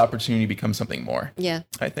has the opportunity to become something more. Yeah.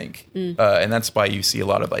 I think. And that's why you see a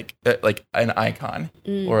lot of like an icon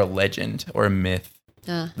or a legend or a myth.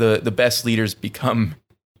 The best leaders become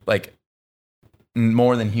like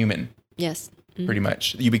more than human. Yes. Pretty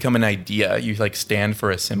much. You become an idea. You like stand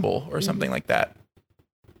for a symbol or something like that.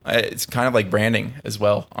 It's kind of like branding as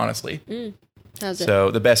well, honestly. So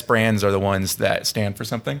the best brands are the ones that stand for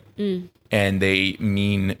something and they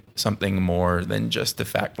mean something more than just the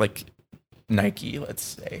fact, like Nike, let's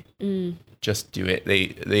say, just do it.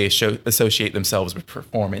 They associate themselves with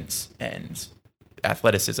performance and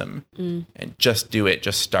athleticism and just do it,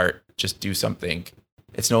 just start, just do something.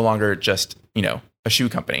 It's no longer just, a shoe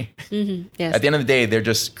company. Yes. At the end of the day, they're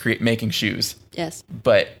just making shoes. Yes.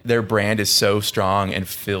 But their brand is so strong and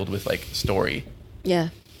filled with like story. Yeah.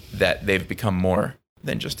 That they've become more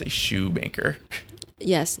than just a shoe maker.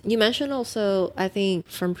 Yes. You mentioned also, I think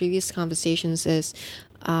from previous conversations is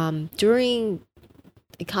during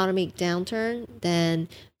economic downturn, then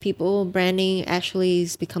people branding actually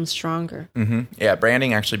becomes stronger. Yeah.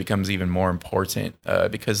 Branding actually becomes even more important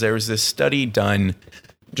because there was this study done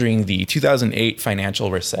during the 2008 financial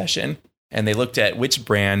recession, and they looked at which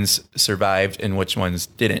brands survived and which ones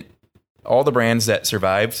didn't. All the brands that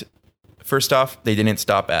survived, first off, they didn't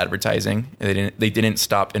stop advertising. They didn't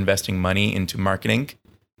stop investing money into marketing,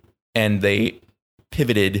 and they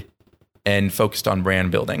pivoted and focused on brand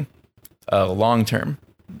building long term.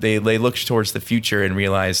 They looked towards the future and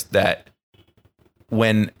realized that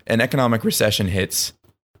when an economic recession hits,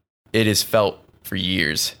 it is felt for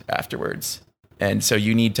years afterwards. And so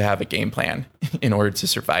you need to have a game plan in order to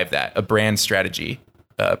survive that, a brand strategy,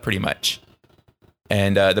 pretty much.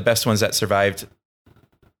 And the best ones that survived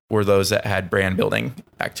were those that had brand building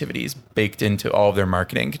activities baked into all of their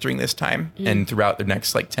marketing during this time and throughout the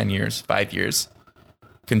next like 10 years, 5 years,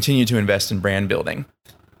 continue to invest in brand building.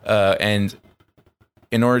 And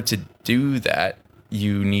in order to do that,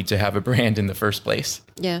 you need to have a brand in the first place.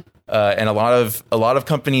 Yeah. And a lot of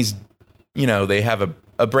companies, you know, they have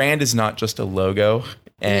a brand is not just a logo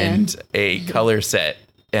and a color set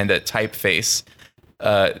and a typeface.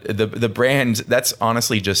 The brand, that's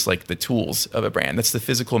honestly just like the tools of a brand. That's the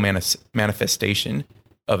physical manifestation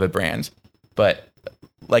of a brand. But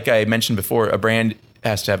like I mentioned before, a brand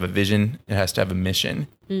has to have a vision, it has to have a mission,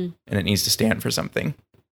 and it needs to stand for something.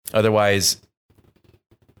 Otherwise,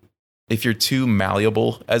 if you're too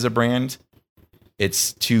malleable as a brand,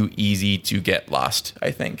 it's too easy to get lost,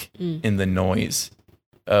 I think, in the noise.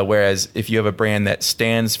 Whereas if you have a brand that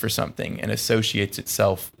stands for something and associates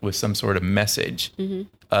itself with some sort of message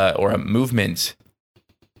or a movement,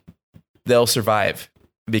 they'll survive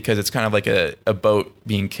because it's kind of like a boat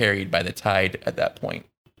being carried by the tide at that point.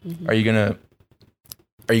 Are you gonna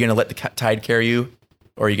let the tide carry you,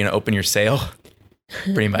 or are you gonna open your sail?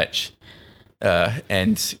 Pretty much,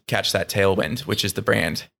 and catch that tailwind, which is the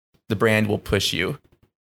brand. The brand will push you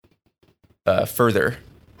further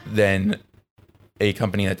than a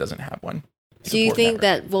company that doesn't have one. Do you think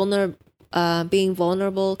that being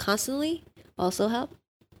vulnerable constantly also help?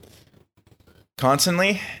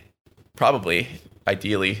 Constantly? Probably,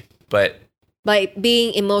 ideally, but Like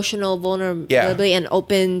being emotional, vulnerability, and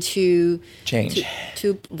open to change.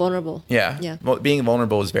 To vulnerable. Yeah. Well, being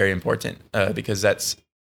vulnerable is very important because that's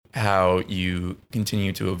how you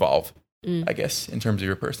continue to evolve, I guess, in terms of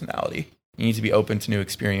your personality. You need to be open to new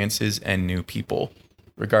experiences and new people,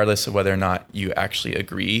 regardless of whether or not you actually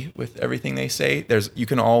agree with everything they say. You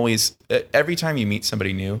can always, every time you meet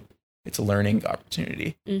somebody new, it's a learning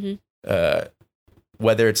opportunity.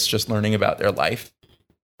 Whether it's just learning about their life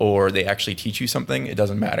or they actually teach you something, it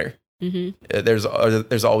doesn't matter. There's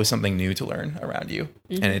always something new to learn around you,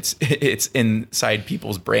 and it's inside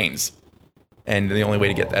people's brains, and the only way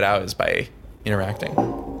to get that out is by interacting.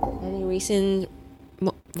 Any recent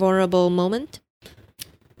vulnerable moment?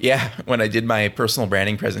 Yeah, when I did my personal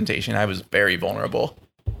branding presentation, I was very vulnerable,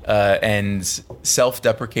 and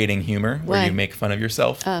self-deprecating humor, where you make fun of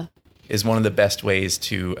yourself, is one of the best ways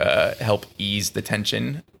to help ease the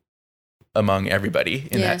tension among everybody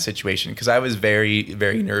in that situation, because I was very,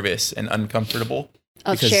 very nervous and uncomfortable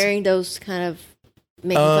of sharing those kind of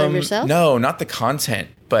making fun of yourself. No, not the content,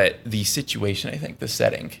 but the situation. I think the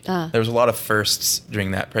setting. There was a lot of firsts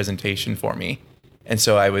during that presentation for me, and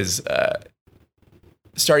so I was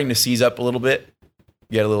starting to seize up a little bit,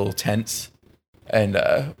 get a little tense, and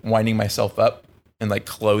winding myself up and like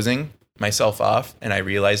closing myself off, and I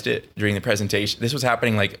realized it during the presentation. This was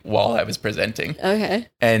happening like while I was presenting. Okay.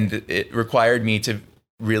 And it required me to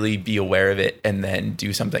really be aware of it and then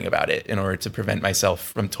do something about it in order to prevent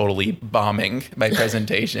myself from totally bombing my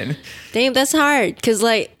presentation. Damn, that's hard. Because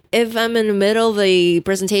like if I'm in the middle of the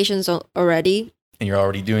presentations already, and you're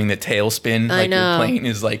already doing the tailspin, like your plane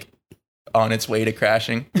is like on its way to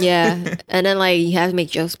crashing. Yeah. And then like you have to make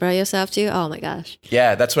jokes about yourself too. Oh my gosh.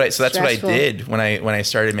 Yeah, that's what I did when I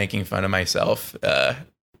started making fun of myself.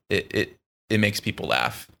 It makes people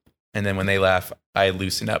laugh. And then when they laugh, I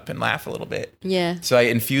loosen up and laugh a little bit. Yeah. So I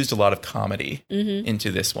infused a lot of comedy into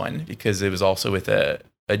this one because it was also with a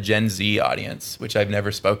Gen Z audience, which I've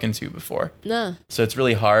never spoken to before. No. So it's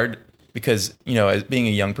really hard because, you know, as being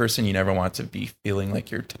a young person, you never want to be feeling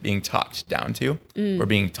like you're being talked down to or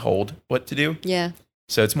being told what to do. Yeah.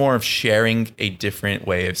 So it's more of sharing a different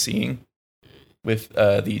way of seeing with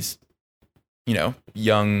these, you know,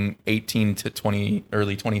 young 18 to 20,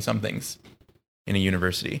 early 20 somethings in a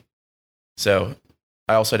university. So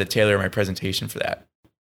I also had to tailor my presentation for that.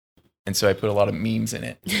 And so I put a lot of memes in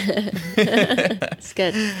it. It's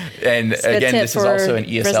good. And it's again, this is also an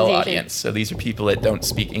ESL audience. So these are people that don't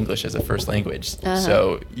speak English as a first language.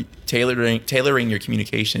 So tailoring your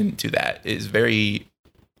communication to that is very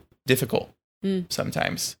difficult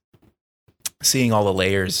sometimes. Seeing all the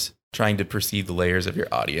layers, trying to perceive the layers of your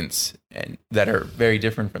audience and that are very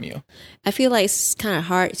different from you. I feel like it's kind of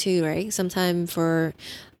hard too, right? Sometimes for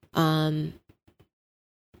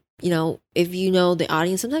you know, if you know the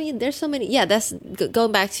audience, sometimes there's so many. Yeah, that's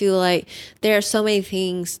going back to like there are so many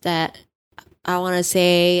things that I want to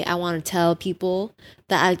say, I want to tell people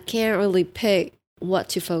that I can't really pick what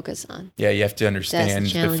to focus on. Yeah, you have to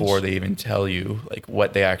understand before they even tell you like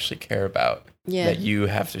what they actually care about that you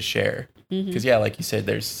have to share. Because like you said,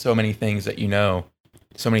 there's so many things that you know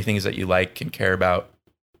so many things that you like and care about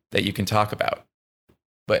that you can talk about.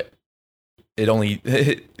 But it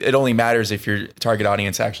only matters if your target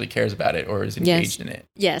audience actually cares about it or is engaged in it.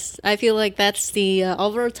 Yes, I feel like that's the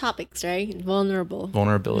overall topics, right?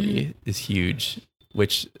 Vulnerability is huge,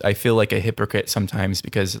 which I feel like a hypocrite sometimes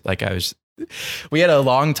because we had a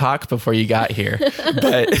long talk before you got here,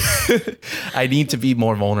 but I need to be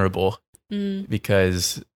more vulnerable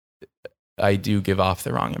because I do give off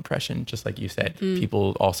the wrong impression. Just like you said,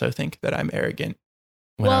 people also think that I'm arrogant.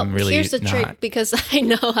 When I'm really here's the not. trick, because I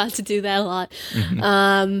know how to do that a lot.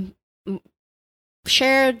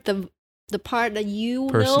 Share the part that you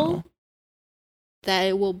know that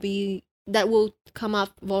it will come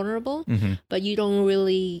up vulnerable, but you don't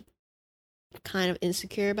really kind of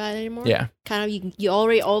insecure about it anymore. Yeah, kind of you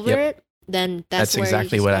already over it. Then that's where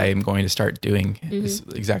exactly what I am going to start doing. Is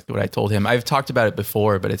exactly what I told him. I've talked about it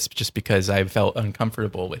before, but it's just because I felt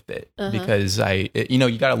uncomfortable with it because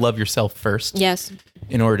you got to love yourself first. Yes.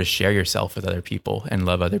 In order to share yourself with other people and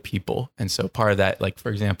love other people. And so part of that, like,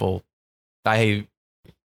 for example, I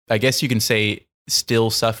guess you can say still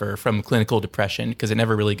suffer from clinical depression because it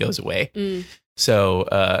never really goes away.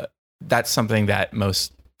 So that's something that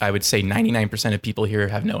I would say 99% of people here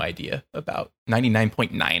have no idea about.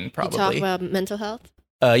 99.9 probably. You talk about mental health?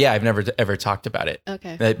 Yeah, I've never ever talked about it.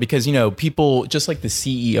 Okay. Because, people, just like the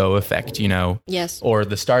CEO effect, yes, or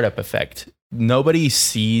the startup effect, nobody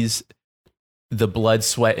sees the blood,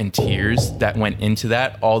 sweat, and tears that went into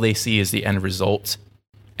that. All they see is the end result.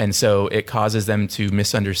 And so it causes them to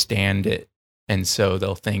misunderstand it. And so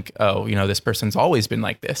they'll think, oh, this person's always been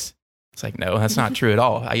like this. It's like, no, that's not true at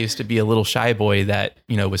all. I used to be a little shy boy that,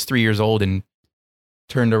 was 3 years old and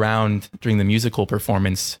turned around during the musical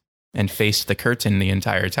performance and faced the curtain the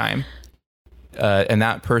entire time. And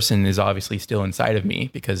that person is obviously still inside of me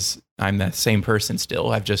because I'm that same person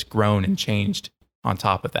still. I've just grown and changed on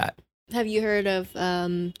top of that. Have you heard of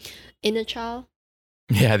inner child?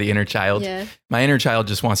 Yeah, the inner child. Yeah. My inner child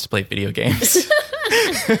just wants to play video games.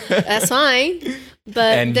 That's fine.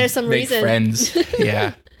 But and there's some make reason. Friends.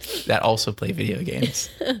 Yeah. That also play video games.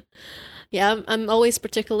 Yeah, I'm always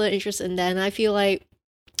particularly interested in that. And I feel like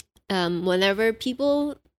whenever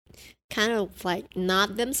people kind of like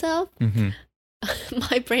not themselves,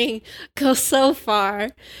 my brain goes so far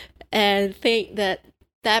and think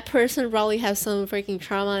that person probably has some freaking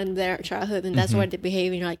trauma in their childhood, and that's why they're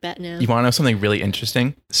behaving like that now. You want to know something really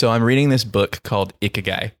interesting? So I'm reading this book called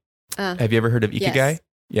Ikigai. Have you ever heard of Ikigai? Yes.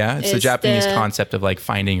 Yeah, it's a Japanese concept of like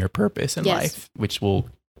finding your purpose in life, which will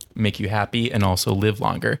make you happy and also live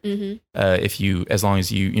longer. As long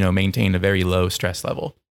as you maintain a very low stress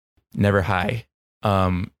level, never high.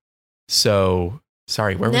 So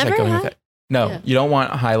sorry, where was I going with that? No, you don't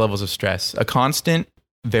want high levels of stress. A constant,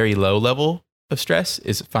 very low level of stress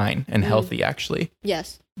is fine and healthy, actually.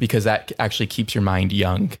 Yes. Because that actually keeps your mind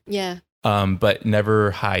young. Yeah. But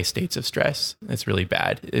never high states of stress. That's really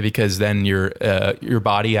bad because then your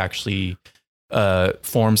body actually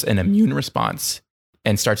forms an immune response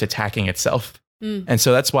and starts attacking itself. And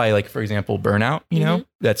so that's why, like, for example, burnout,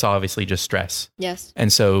 that's obviously just stress. Yes.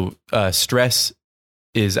 And so stress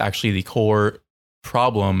is actually the core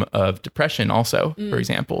problem of depression also, for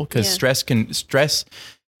example, because stress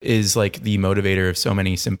is like the motivator of so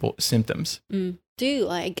many simple symptoms.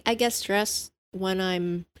 I get stressed when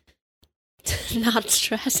I'm not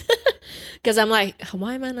stressed because I'm like,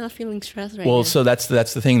 why am I not feeling stressed right now? Well, so that's the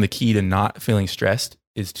thing. The key to not feeling stressed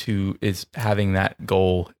is having that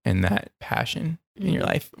goal and that passion in your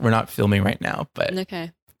life. We're not filming right now, but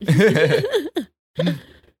okay.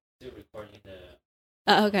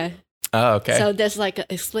 Oh, okay. So there's like an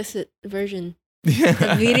explicit version.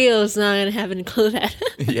 The video is not gonna have include that.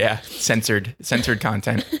 Yeah, censored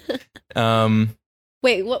content.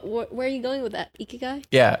 Wait, where are you going with that? Ikigai?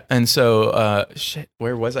 Yeah, and so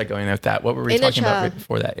where was I going with that? What were we talking about right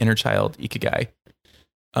before that? Inner child, Ikigai.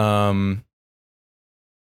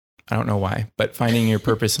 I don't know why, but finding your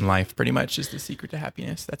purpose in life pretty much is the secret to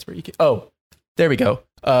happiness. That's where you can. Oh, there we go.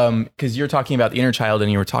 Because you're talking about the inner child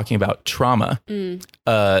and you were talking about trauma.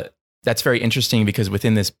 That's very interesting because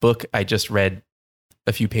within this book, I just read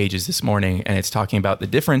a few pages this morning, and it's talking about the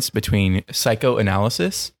difference between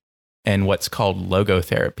psychoanalysis and what's called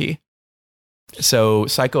logotherapy. So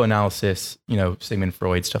psychoanalysis, Sigmund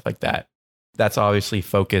Freud, stuff like that, that's obviously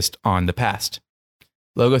focused on the past.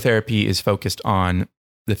 Logotherapy is focused on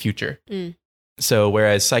the future. So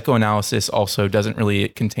whereas psychoanalysis also doesn't really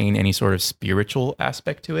contain any sort of spiritual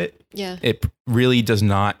aspect to it, it really does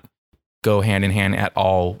not go hand in hand at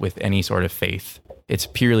all with any sort of faith. It's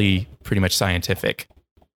purely pretty much scientific.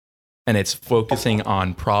 And it's focusing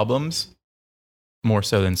on problems more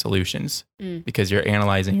so than solutions, because you're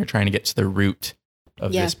analyzing, you're trying to get to the root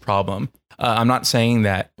of this problem. I'm not saying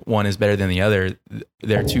that one is better than the other.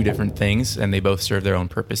 They're two different things and they both serve their own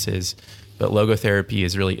purposes. But logotherapy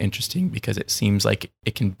is really interesting because it seems like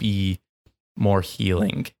it can be more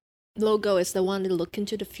healing. Logo is the one to look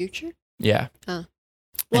into the future? Yeah. Well,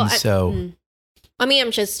 I mean,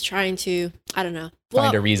 I'm just trying to, I don't know.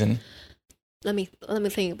 Find a reason. Let me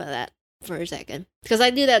think about that for a second. Because I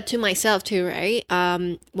do that to myself too, right?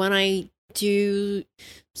 When I do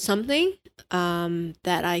something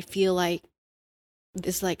that I feel like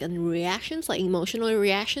it's like reactions, like emotional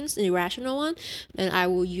reactions, an irrational one, then I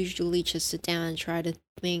will usually just sit down and try to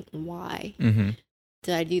think why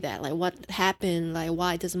did I do that? Like what happened? Like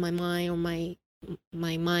why doesn't my mind or my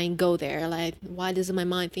mind go there? Like why doesn't my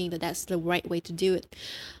mind think that that's the right way to do it?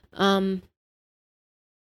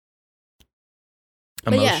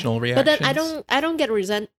 Emotional reactions. But then I don't get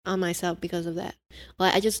resent on myself because of that.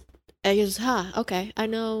 Like I just okay, I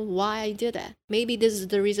know why I did that. Maybe this is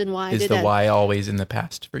the reason why I did that. Is the why always in the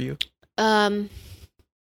past for you? I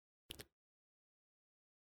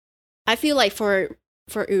feel like for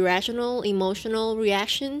irrational emotional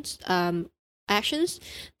reactions, actions,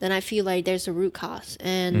 then I feel like there's a root cause.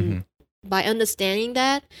 And by understanding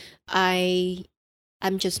that, I'm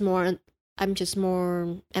just more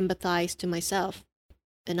empathized to myself.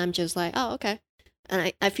 And I'm just like, oh, okay.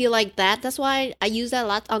 And I feel like that's why I use that a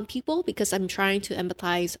lot on people, because I'm trying to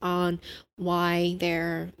empathize on why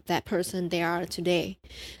they're that person they are today.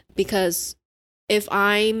 Because if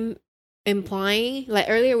I'm implying, like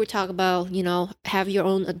earlier we talked about, have your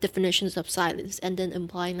own definitions of silence and then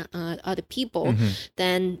implying other people,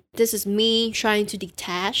 then this is me trying to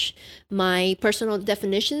detach my personal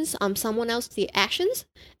definitions on someone else's actions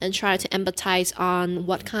and try to empathize on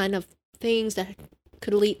what kind of things that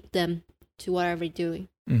could lead them to whatever they're doing.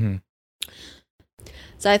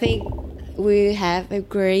 So I think we have a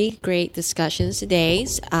great discussion today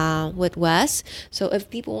with Wes. So if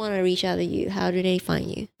people want to reach out to you, how do they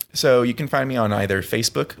find you? So you can find me on either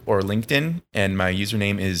Facebook or LinkedIn, and my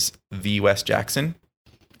username is @VWesJackson,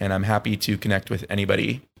 and I'm happy to connect with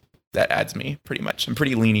anybody that adds me. Pretty much, I'm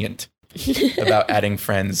pretty lenient about adding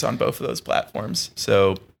friends on both of those platforms.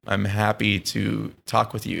 So I'm happy to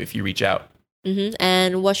talk with you if you reach out.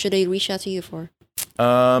 And what should they reach out to you for?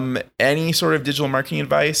 Any sort of digital marketing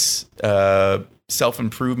advice,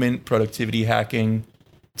 self-improvement, productivity hacking,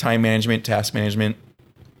 time management, task management,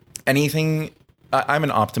 anything. I'm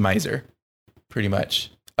an optimizer, pretty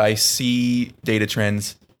much. I see data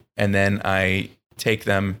trends and then I take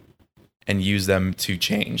them and use them to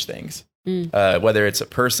change things. Whether it's a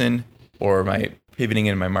person or my pivoting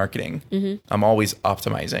in my marketing, I'm always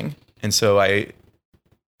optimizing. And so I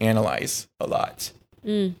analyze a lot.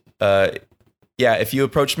 If you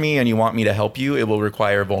approach me and you want me to help you, it will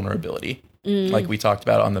require vulnerability, like we talked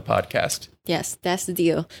about on the podcast. Yes, that's the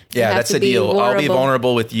deal. That's the deal. Vulnerable. I'll be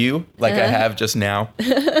vulnerable with you, like I have just now.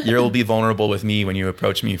 You'll be vulnerable with me when you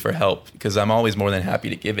approach me for help, because I'm always more than happy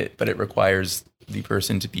to give it, but it requires the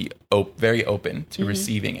person to be very open to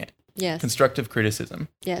receiving it. Yes. Constructive criticism.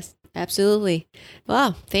 Yes, absolutely.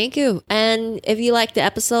 Wow, thank you. And if you like the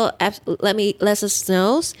episode, let us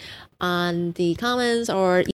know on the comments or